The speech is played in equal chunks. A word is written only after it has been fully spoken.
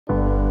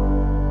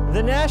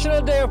The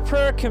National Day of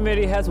Prayer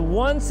Committee has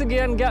once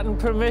again gotten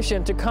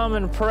permission to come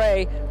and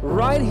pray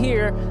right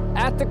here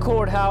at the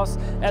courthouse,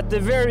 at the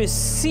very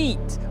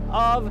seat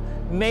of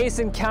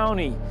Mason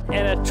County.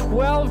 And at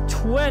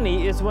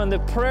 12:20 is when the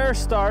prayer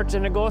starts,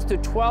 and it goes to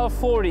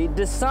 12:40,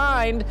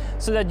 designed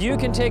so that you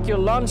can take your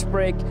lunch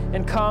break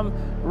and come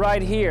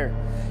right here.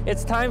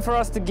 It's time for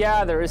us to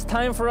gather. It's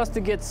time for us to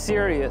get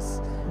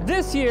serious.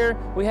 This year,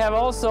 we have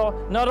also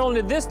not only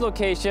this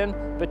location,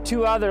 but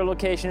 2 other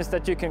locations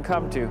that you can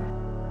come to.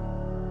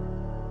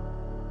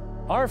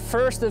 Our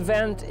first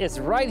event is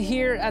right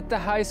here at the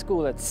high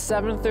school at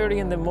 7:30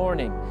 in the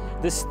morning.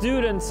 The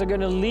students are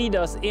going to lead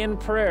us in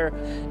prayer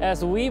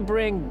as we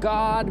bring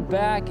God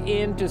back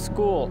into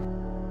school.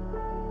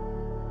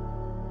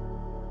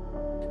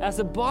 As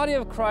a body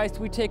of Christ,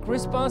 we take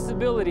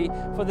responsibility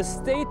for the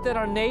state that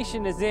our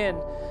nation is in,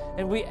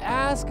 and we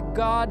ask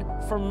God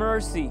for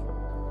mercy.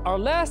 Our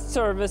last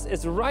service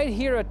is right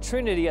here at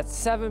Trinity at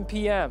 7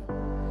 p.m.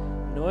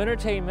 No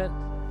entertainment,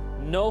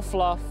 no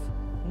fluff,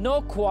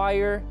 no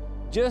choir,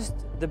 just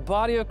the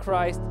body of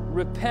Christ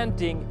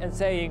repenting and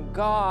saying,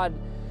 God,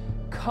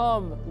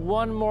 come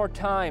one more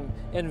time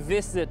and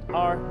visit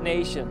our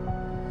nation.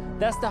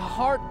 That's the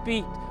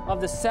heartbeat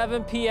of the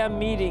 7 p.m.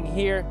 meeting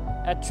here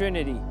at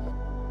Trinity.